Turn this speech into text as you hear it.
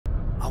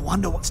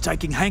wonder what's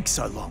taking Hank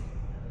so long.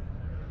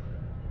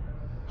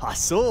 I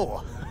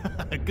saw.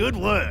 Good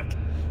work.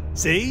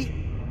 See?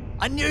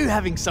 I knew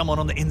having someone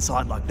on the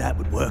inside like that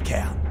would work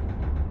out.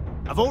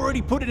 I've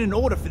already put it in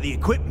order for the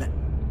equipment.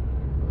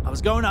 I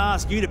was going to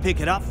ask you to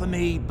pick it up for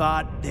me,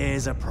 but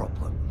there's a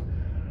problem.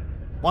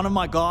 One of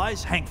my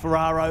guys, Hank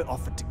Ferraro,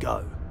 offered to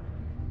go.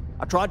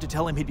 I tried to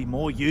tell him he'd be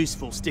more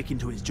useful sticking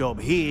to his job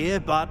here,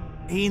 but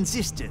he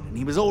insisted, and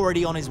he was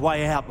already on his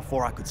way out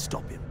before I could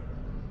stop him.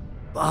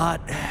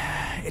 But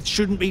it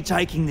shouldn't be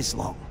taking this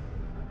long.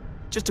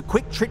 Just a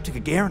quick trip to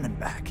Gagarin and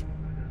back.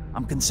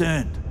 I'm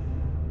concerned.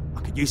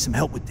 I could use some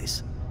help with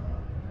this.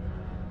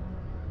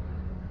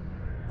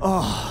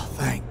 Oh,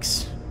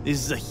 thanks.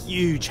 This is a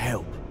huge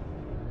help.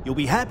 You'll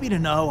be happy to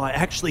know I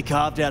actually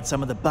carved out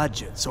some of the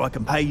budget so I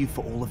can pay you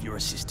for all of your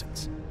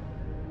assistance.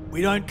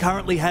 We don't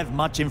currently have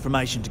much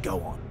information to go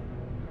on.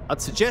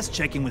 I'd suggest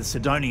checking with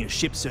Sidonia's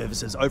ship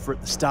services over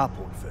at the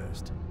starport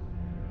first.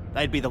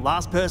 They'd be the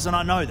last person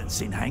I know that's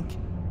seen Hank.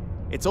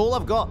 It's all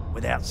I've got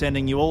without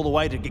sending you all the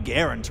way to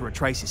Gagarin to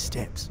retrace his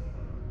steps.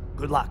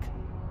 Good luck.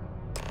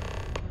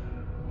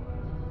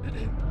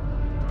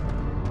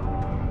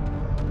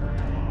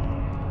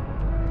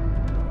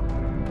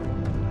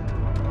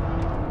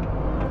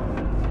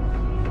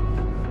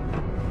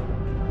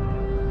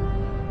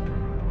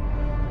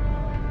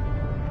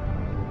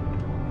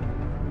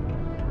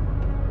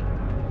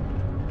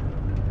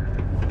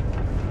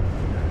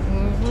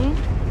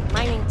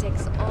 Mining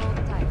takes all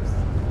types.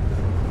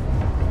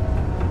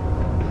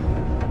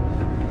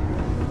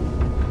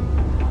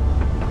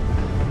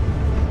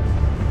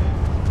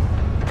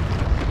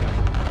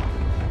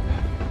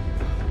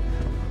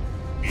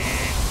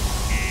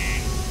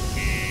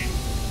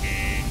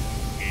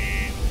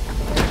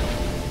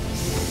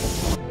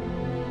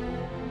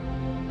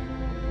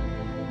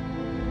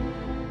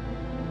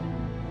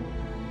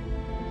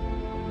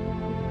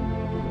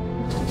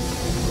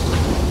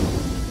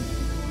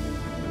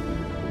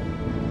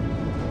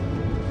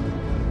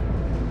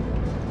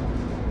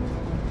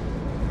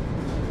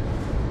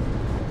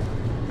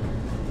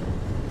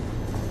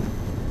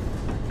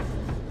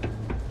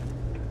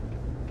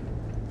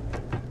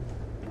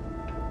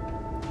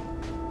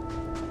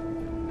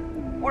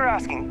 We're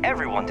asking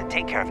everyone to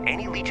take care of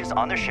any leeches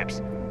on their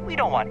ships. We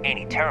don't want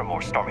any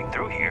Terramore storming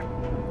through here.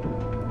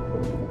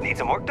 Need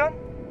some work done?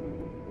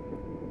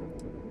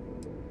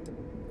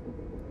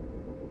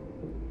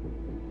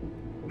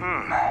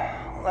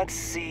 Let's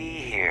see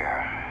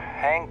here.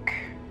 Hank.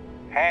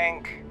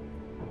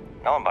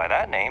 No one by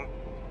that name.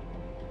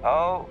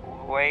 Oh,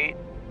 wait.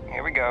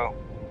 Here we go.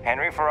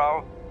 Henry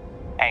Ferraro.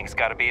 Hank's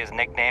gotta be his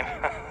nickname.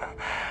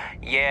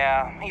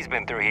 Yeah, he's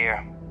been through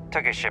here.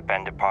 Took his ship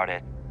and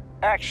departed.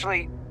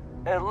 Actually,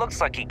 it looks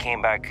like he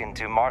came back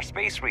into Mars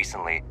space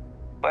recently,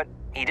 but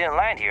he didn't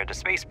land here at the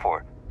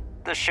spaceport.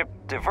 The ship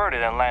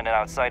diverted and landed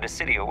outside the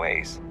city a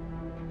ways.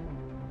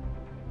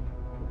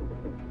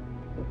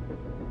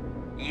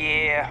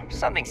 Yeah,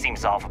 something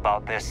seems off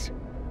about this.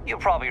 You're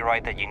probably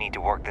right that you need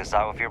to work this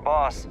out with your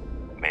boss.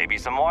 Maybe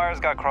some wires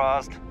got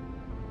crossed.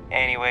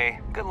 Anyway,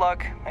 good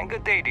luck and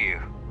good day to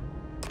you.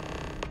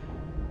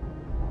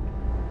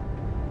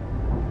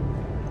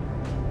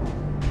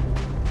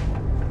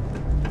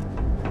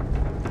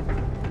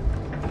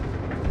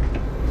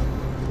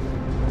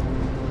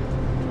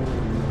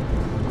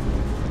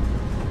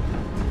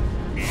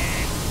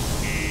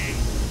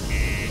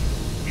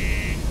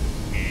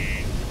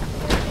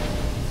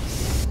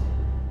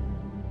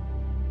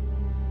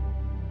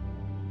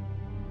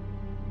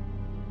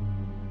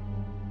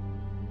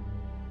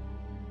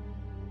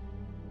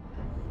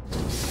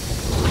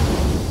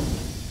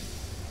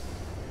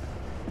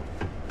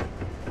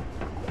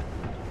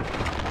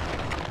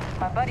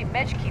 My buddy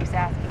Mitch keeps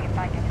asking if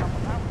I can help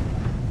him out.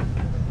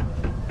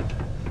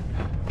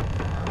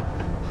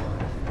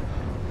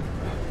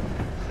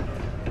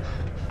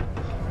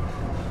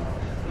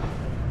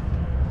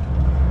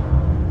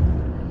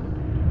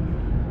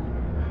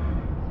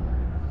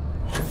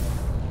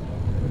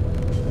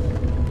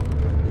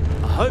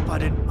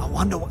 I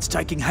wonder what's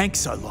taking Hank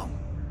so long.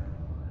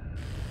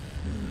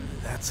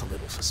 That's a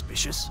little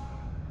suspicious.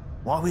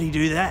 Why would he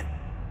do that?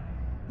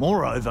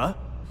 Moreover,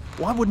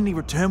 why wouldn't he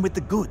return with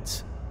the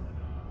goods?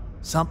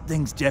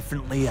 Something's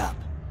definitely up.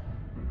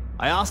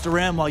 I asked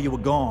around while you were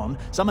gone.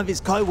 Some of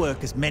his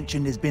co-workers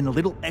mentioned there's been a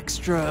little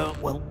extra,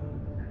 well,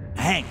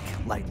 Hank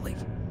lately.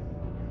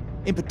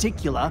 In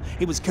particular,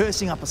 he was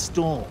cursing up a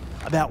storm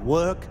about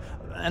work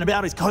and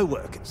about his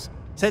co-workers.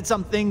 Said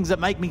some things that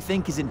make me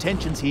think his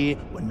intentions here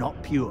were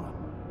not pure.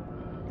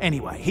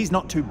 Anyway, he's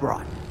not too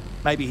bright.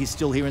 Maybe he's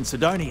still here in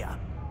Sidonia.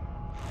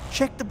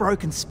 Check the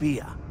Broken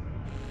Spear.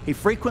 He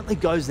frequently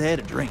goes there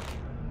to drink.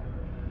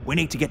 We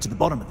need to get to the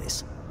bottom of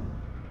this.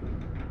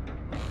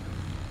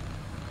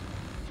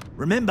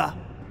 Remember,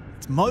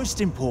 it's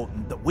most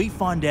important that we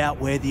find out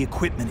where the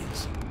equipment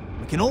is.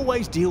 We can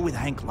always deal with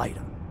Hank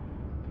later.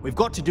 We've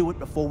got to do it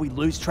before we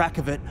lose track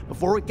of it,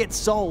 before it gets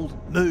sold,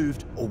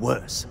 moved, or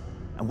worse.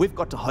 And we've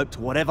got to hope to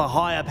whatever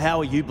higher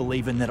power you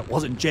believe in that it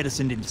wasn't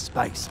jettisoned into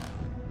space.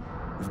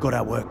 We've got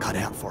our work cut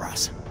out for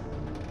us.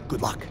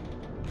 Good luck.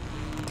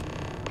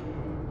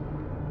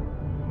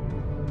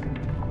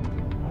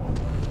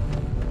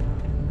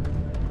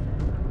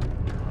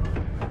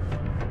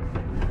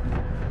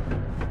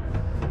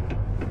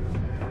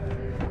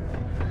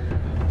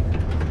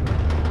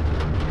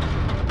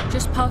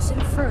 Just passing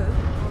through,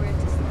 or it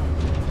is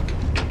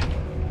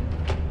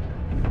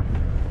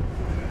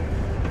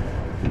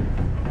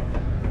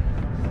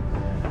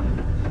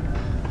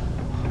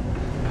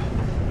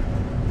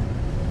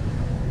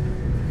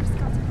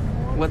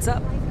What's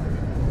up?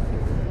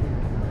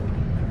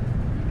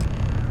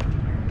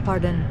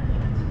 Pardon.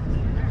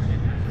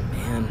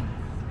 Man,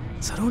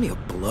 Sidonia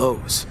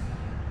blows.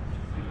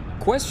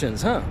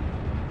 Questions, huh?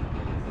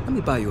 Let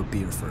me buy you a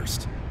beer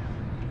first.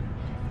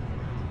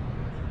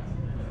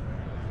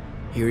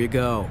 Here you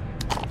go.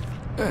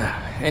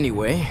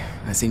 Anyway,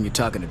 I seen you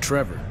talking to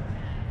Trevor.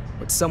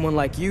 What's someone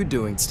like you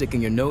doing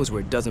sticking your nose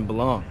where it doesn't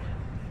belong?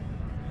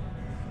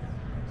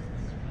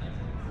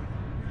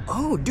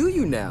 Oh, do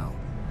you now?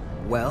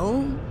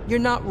 Well, you're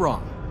not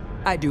wrong.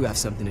 I do have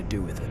something to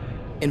do with it.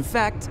 In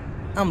fact,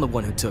 I'm the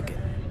one who took it.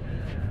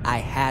 I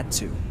had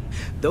to.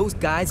 Those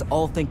guys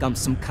all think I'm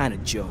some kind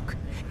of joke.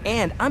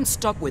 And I'm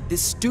stuck with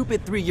this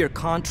stupid 3-year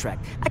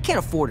contract. I can't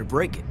afford to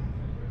break it.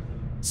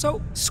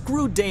 So,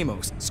 screw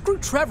Deimos, screw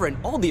Trevor and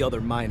all the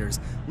other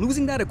miners.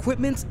 Losing that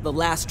equipment's the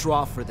last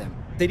straw for them.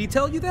 Did he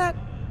tell you that?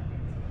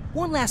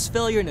 One last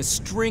failure in a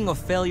string of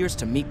failures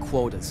to meet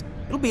quotas.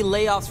 It'll be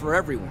layoffs for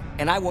everyone,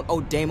 and I won't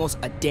owe Deimos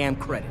a damn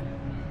credit.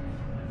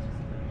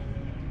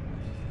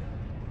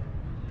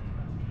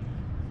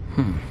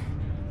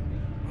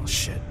 Oh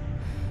shit.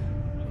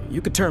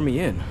 You could turn me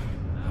in.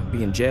 I'll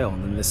be in jail,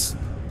 and then this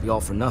will be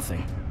all for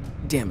nothing.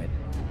 Damn it.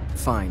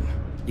 Fine.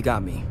 You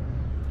got me.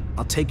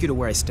 I'll take you to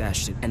where I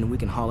stashed it, and we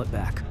can haul it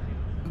back.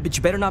 But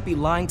you better not be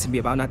lying to me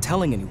about not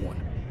telling anyone.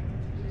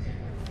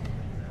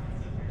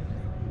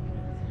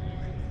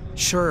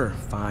 Sure,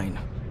 fine.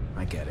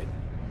 I get it.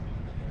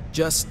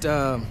 Just,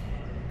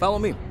 follow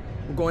me.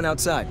 We're going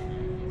outside.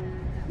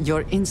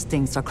 Your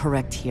instincts are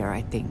correct here,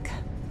 I think.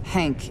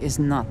 Hank is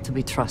not to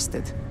be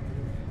trusted.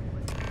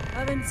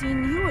 Haven't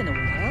seen you in a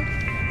while.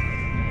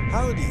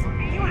 Howdy.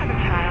 You have a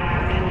child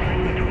or children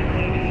between the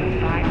ages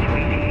of 5 to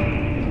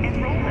 18.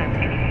 Enroll them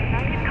in a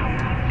United Colors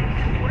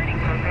distance learning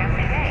program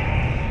today.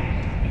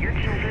 Your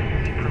children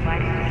will be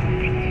provided with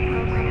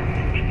continuing programs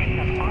teaching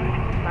them art,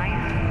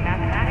 science,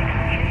 mathematics,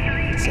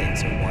 history, Saying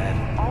so what?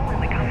 all in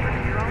the comfort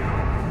of your own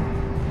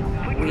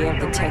home. Put We your have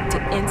the children tech to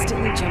on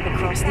instantly jump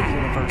across the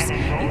universe.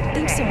 You'd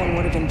think someone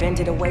would have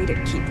invented a way to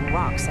keep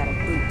rocks out of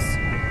boots.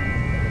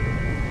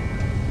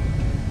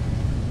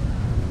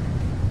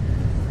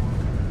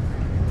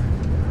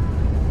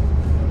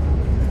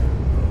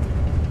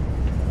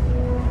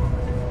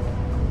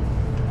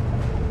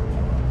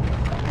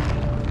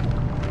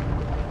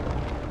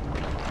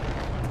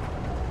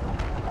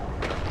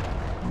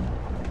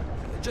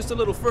 Just a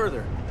little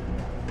further.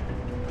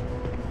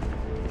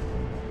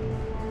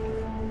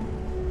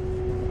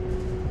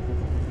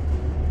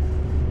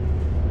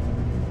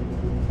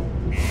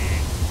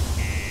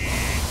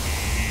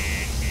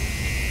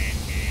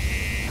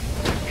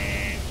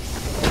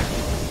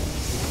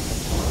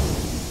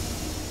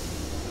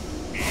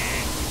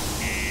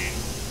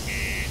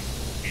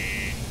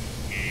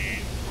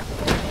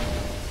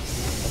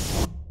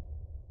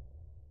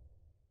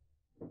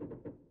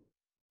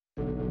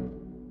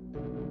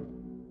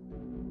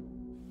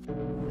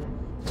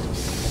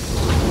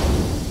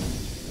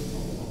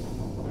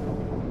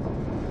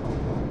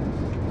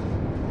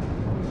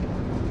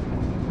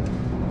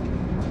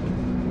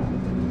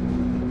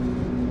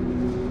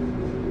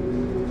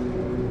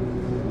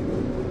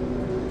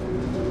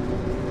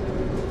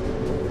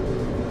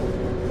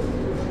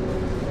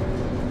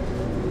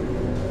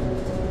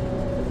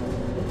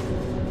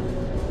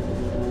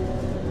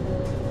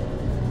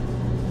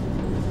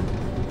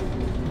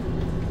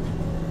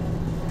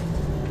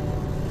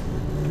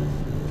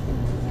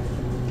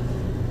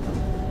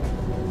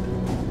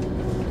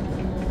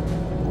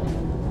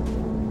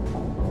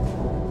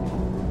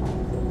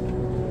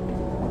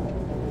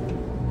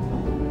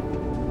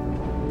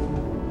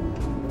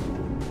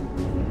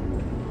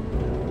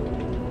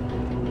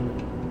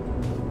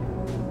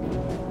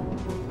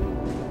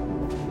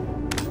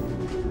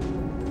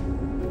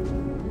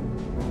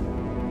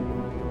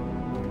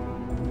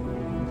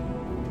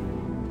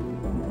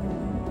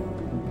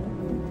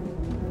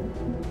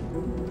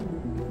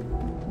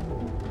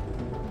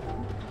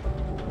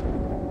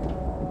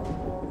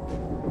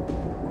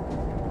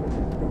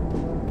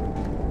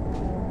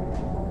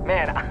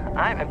 Man,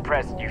 I'm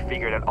impressed you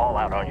figured it all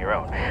out on your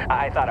own.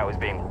 I thought I was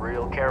being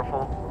real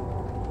careful.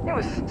 It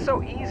was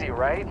so easy,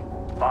 right?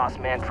 Boss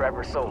man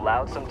Trevor's so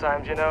loud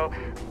sometimes, you know?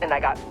 And I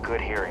got good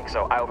hearing,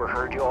 so I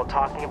overheard you all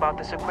talking about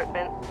this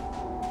equipment.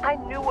 I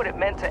knew what it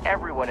meant to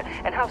everyone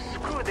and how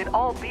screwed they'd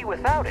all be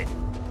without it.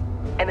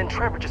 And then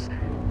Trevor just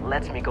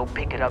lets me go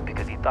pick it up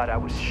because he thought I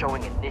was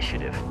showing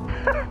initiative.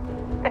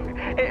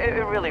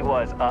 It really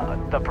was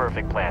the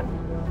perfect plan.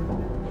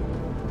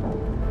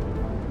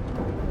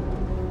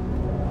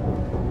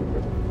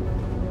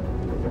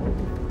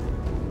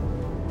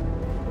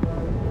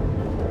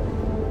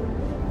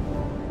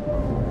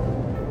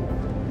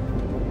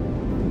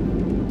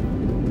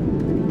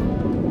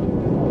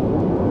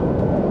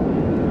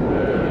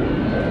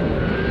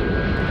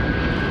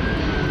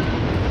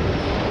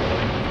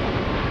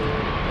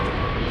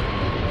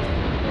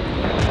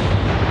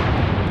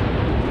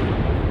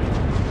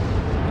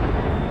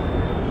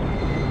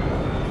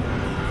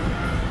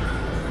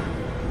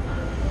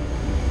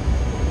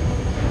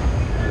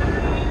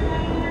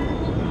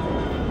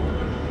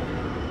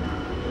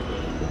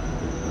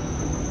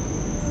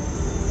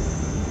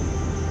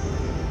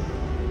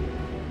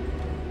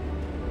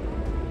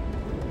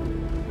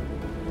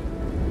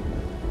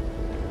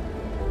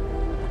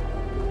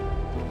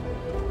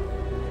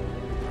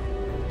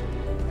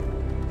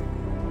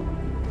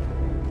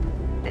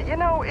 You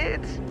know,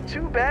 it's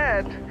too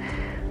bad.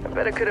 I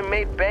bet I could have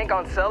made bank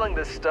on selling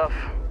this stuff.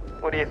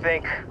 What do you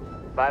think?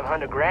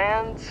 500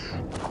 grand?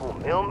 Cool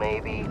mill,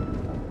 maybe?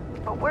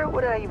 But where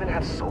would I even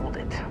have sold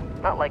it?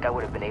 Not like I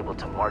would have been able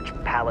to march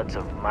pallets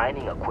of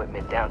mining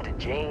equipment down to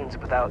Jane's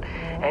without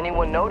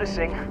anyone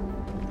noticing.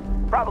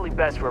 Probably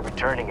best we're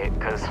returning it,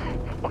 because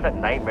what a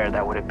nightmare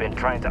that would have been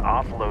trying to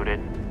offload it.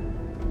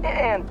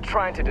 And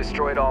trying to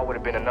destroy it all would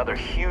have been another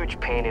huge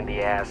pain in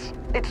the ass.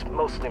 It's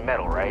mostly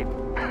metal, right?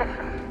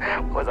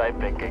 Was I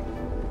thinking?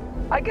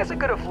 I guess I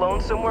could have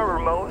flown somewhere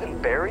remote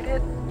and buried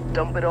it,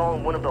 dump it all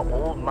in one of the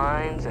old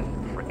mines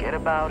and forget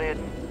about it.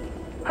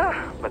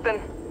 But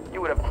then you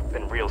would have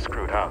been real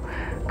screwed, huh?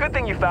 Good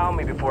thing you found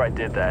me before I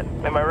did that.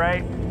 Am I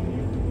right?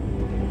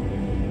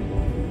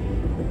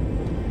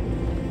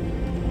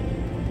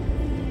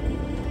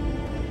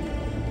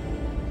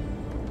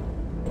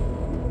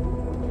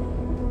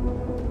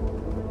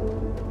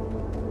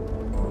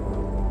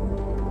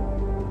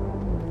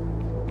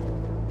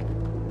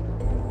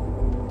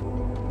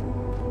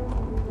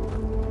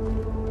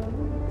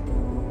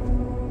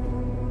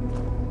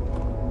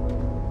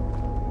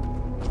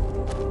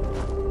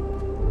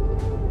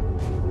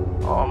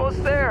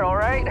 Almost there, all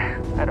right?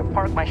 I had to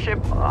park my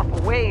ship off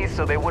a ways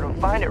so they wouldn't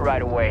find it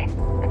right away.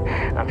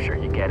 I'm sure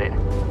you get it.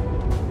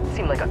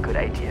 Seemed like a good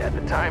idea at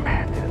the time.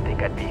 Didn't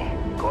think I'd be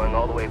going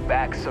all the way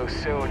back so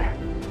soon.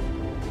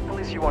 At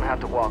least you won't have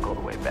to walk all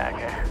the way back,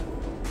 eh?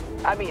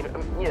 I mean,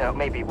 you know,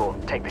 maybe we'll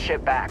take the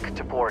ship back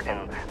to port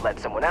and let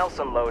someone else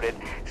unload it,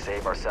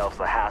 save ourselves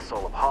the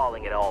hassle of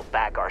hauling it all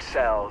back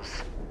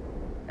ourselves.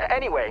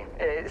 Anyway,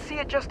 see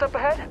it just up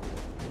ahead?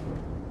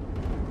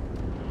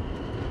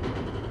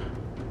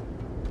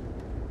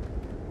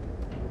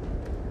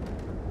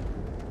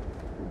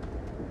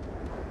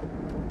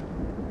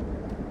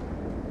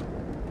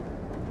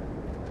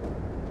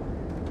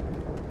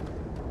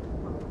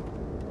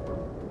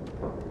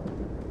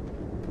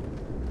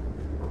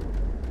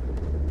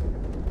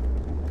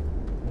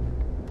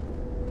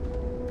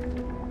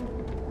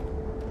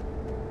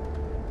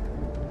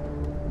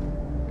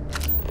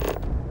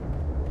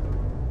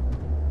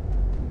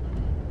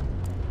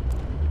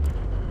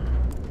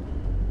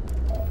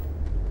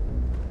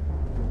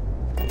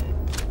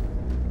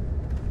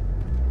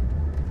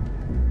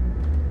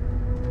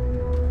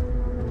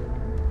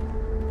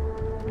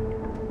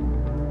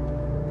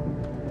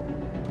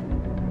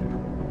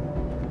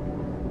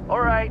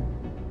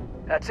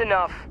 That's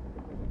enough.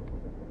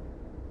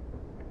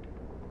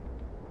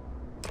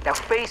 Now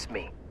face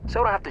me, so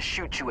I don't have to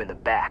shoot you in the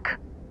back.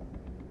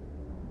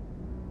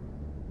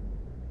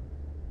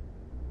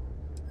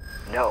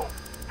 No,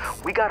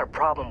 we got a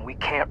problem we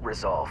can't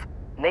resolve.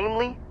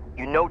 Namely,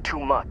 you know too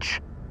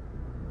much.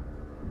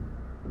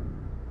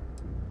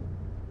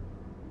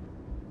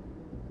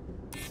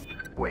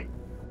 Wait,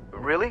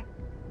 really?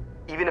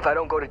 Even if I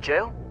don't go to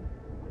jail?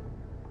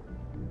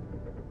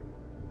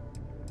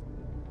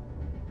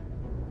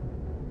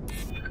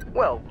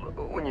 Well,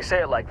 when you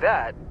say it like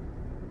that,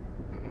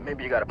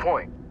 maybe you got a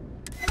point.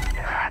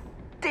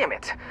 Damn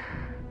it.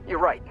 You're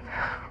right.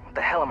 What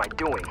the hell am I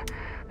doing?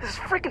 This is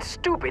freaking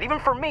stupid, even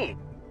for me.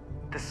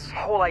 This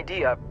whole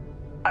idea,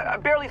 I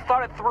barely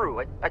thought it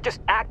through. I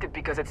just acted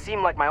because it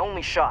seemed like my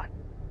only shot.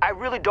 I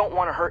really don't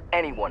want to hurt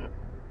anyone.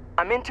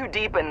 I'm in too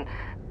deep and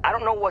I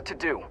don't know what to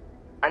do.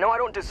 I know I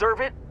don't deserve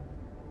it,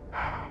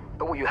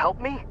 but will you help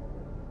me?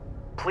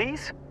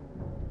 Please?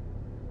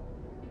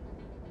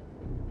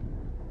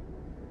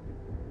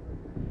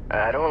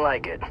 I don't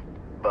like it,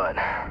 but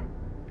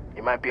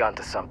you might be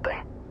onto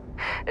something.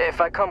 If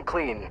I come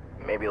clean,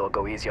 maybe it'll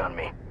go easy on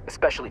me,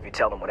 especially if you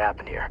tell them what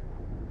happened here.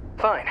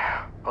 Fine,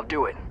 I'll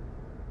do it.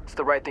 It's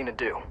the right thing to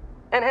do.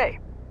 And hey,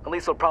 at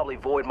least they'll probably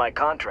void my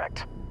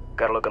contract.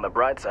 Gotta look on the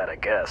bright side, I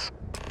guess.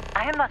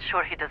 I am not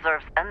sure he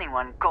deserves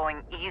anyone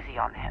going easy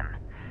on him.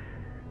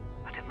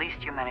 But at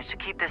least you managed to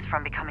keep this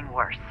from becoming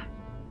worse.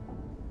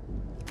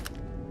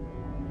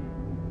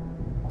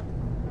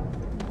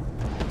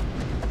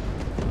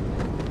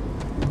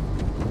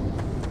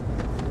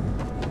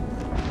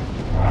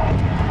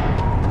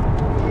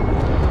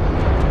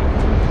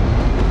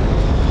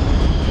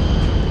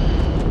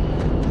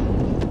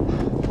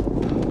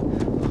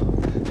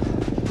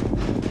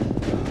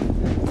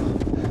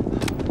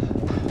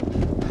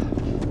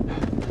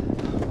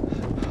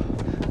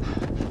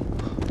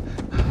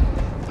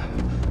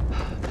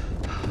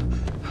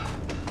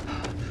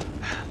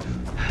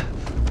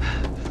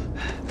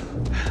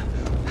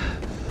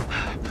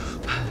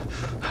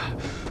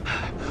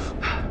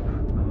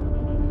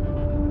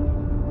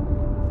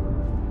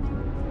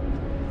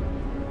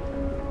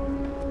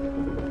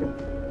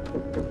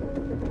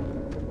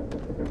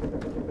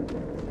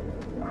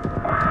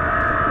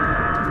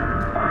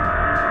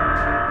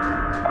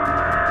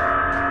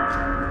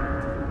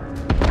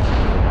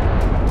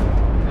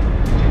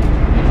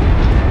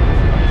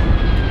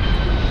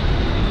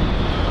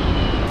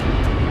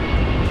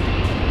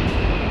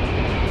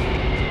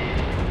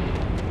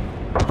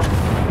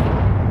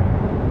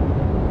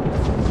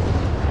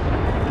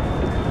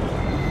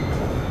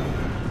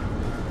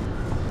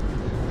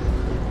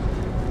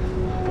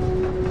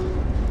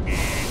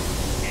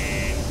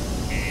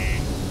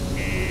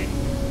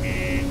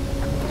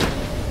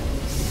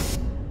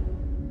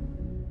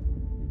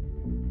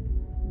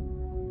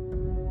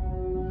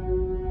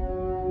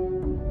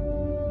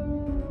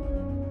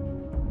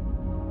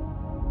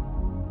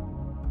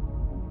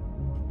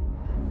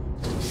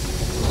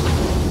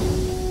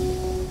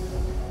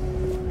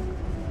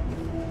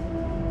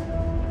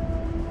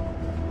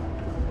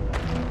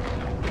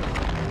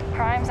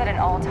 Crime's at an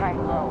all-time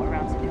low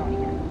around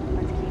Sidonia.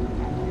 Let's keep it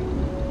that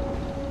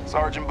way.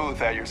 Sergeant Booth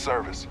at your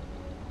service.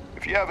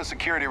 If you have a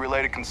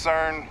security-related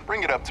concern,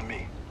 bring it up to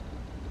me.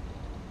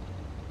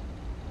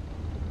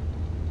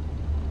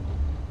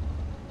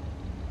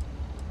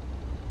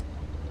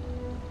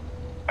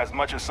 As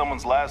much as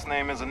someone's last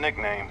name is a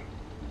nickname,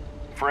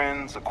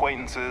 friends,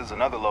 acquaintances,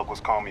 and other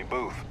locals call me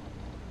Booth.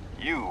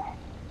 You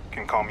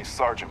can call me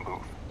Sergeant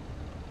Booth.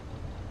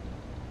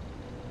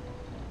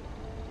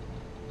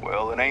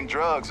 Well, it ain't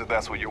drugs if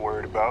that's what you're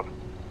worried about.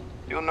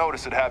 You'll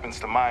notice it happens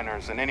to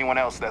minors and anyone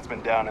else that's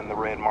been down in the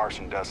red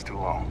Martian dust too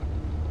long.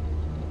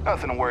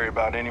 Nothing to worry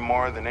about any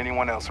more than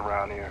anyone else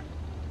around here.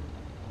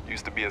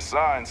 Used to be a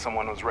sign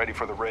someone was ready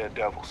for the Red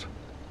Devils.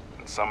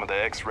 And some of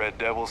the ex-Red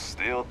Devils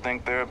still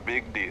think they're a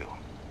big deal.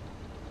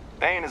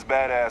 They ain't as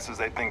badass as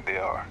they think they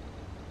are.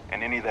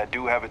 And any that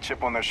do have a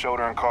chip on their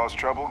shoulder and cause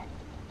trouble,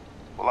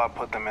 well, I'll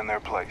put them in their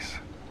place.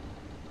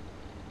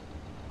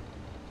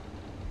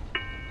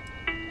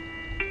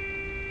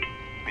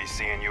 Be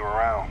seeing you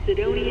around.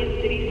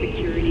 Sidonia City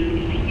Security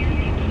is here to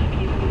keep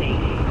you safe.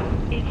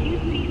 If you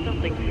see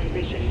something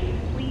suspicious,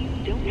 please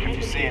don't hesitate. If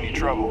you see any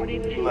trouble, report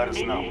it to let us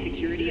any know.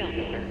 security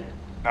officer.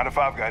 Not if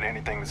I've got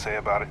anything to say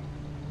about it.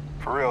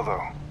 For real,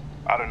 though.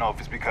 I don't know if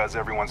it's because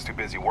everyone's too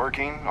busy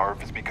working, or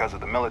if it's because of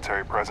the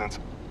military presence,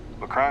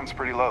 but crime's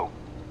pretty low.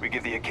 We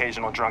get the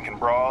occasional drunken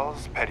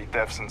brawls, petty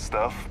thefts and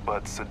stuff,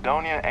 but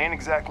Sidonia ain't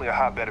exactly a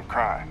hotbed of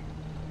crime.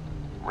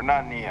 We're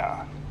not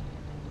Neon.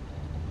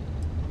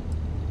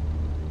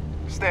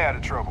 Stay out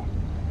of trouble.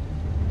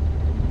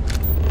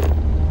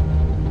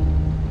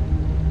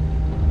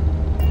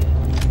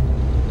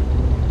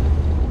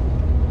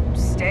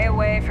 Stay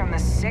away from the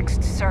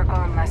Sixth Circle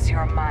unless you're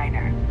a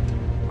minor.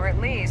 Or at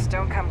least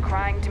don't come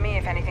crying to me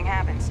if anything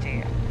happens to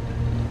you.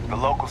 The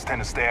locals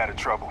tend to stay out of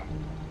trouble.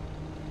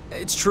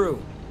 It's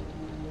true.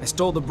 I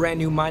stole the brand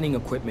new mining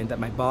equipment that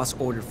my boss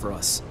ordered for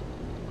us.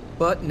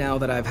 But now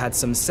that I've had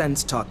some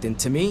sense talked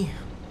into me,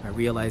 I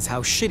realize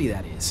how shitty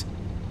that is.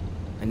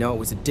 I know it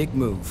was a dick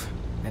move,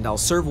 and I'll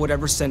serve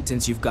whatever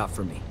sentence you've got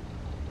for me.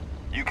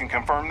 You can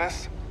confirm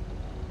this?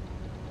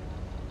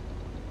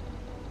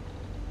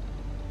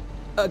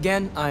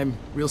 Again, I'm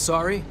real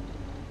sorry,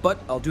 but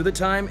I'll do the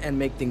time and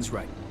make things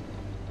right.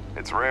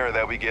 It's rare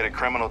that we get a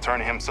criminal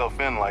turning himself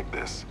in like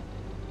this.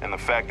 And the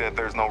fact that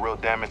there's no real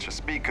damage to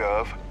speak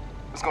of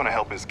is going to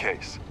help his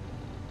case.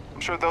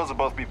 I'm sure those will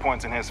both be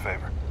points in his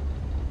favor.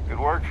 Good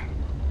work,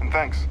 and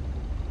thanks.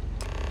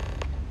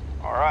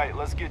 All right,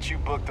 let's get you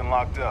booked and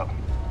locked up.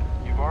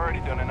 You've already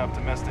done enough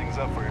to mess things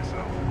up for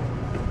yourself.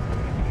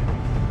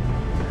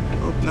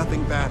 Hope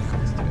nothing bad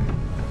happens today.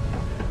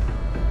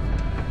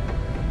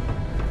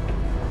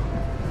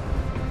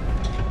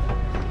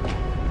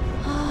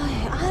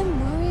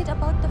 I'm worried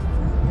about the food.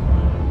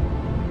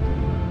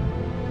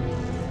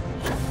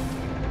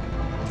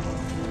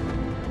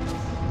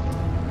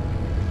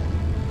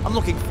 I'm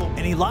looking for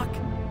any luck?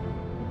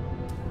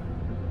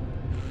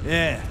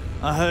 Yeah,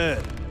 I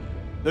heard.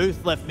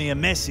 Booth left me a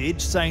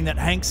message saying that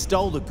Hank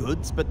stole the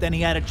goods, but then he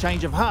had a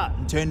change of heart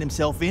and turned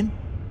himself in.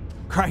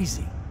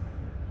 Crazy.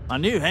 I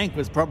knew Hank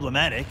was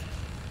problematic,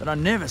 but I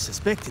never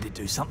suspected he'd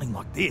do something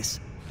like this.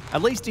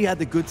 At least he had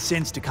the good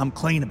sense to come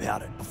clean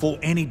about it before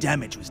any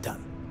damage was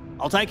done.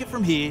 I'll take it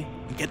from here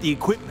and get the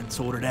equipment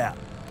sorted out.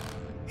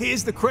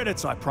 Here's the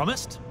credits I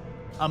promised.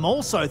 I'm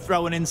also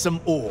throwing in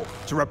some ore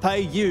to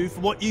repay you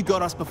for what you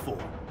got us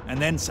before,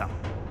 and then some.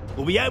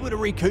 We'll be able to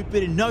recoup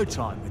it in no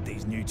time with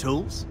these new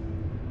tools.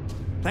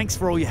 Thanks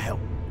for all your help.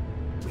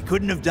 We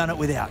couldn't have done it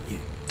without you.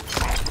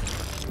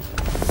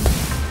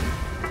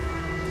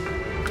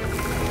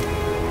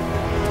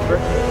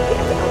 Graffiti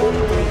and other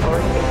street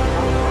art is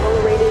not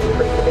tolerated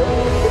per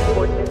Civilian Use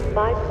Ordinance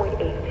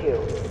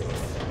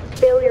 5.82.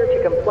 Failure to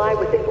comply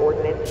with this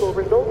ordinance will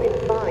result in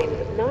fines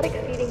not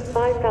exceeding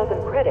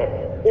 5,000 credits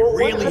or You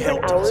really 100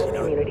 helped hours us, you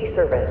know. community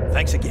service.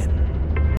 Thanks again.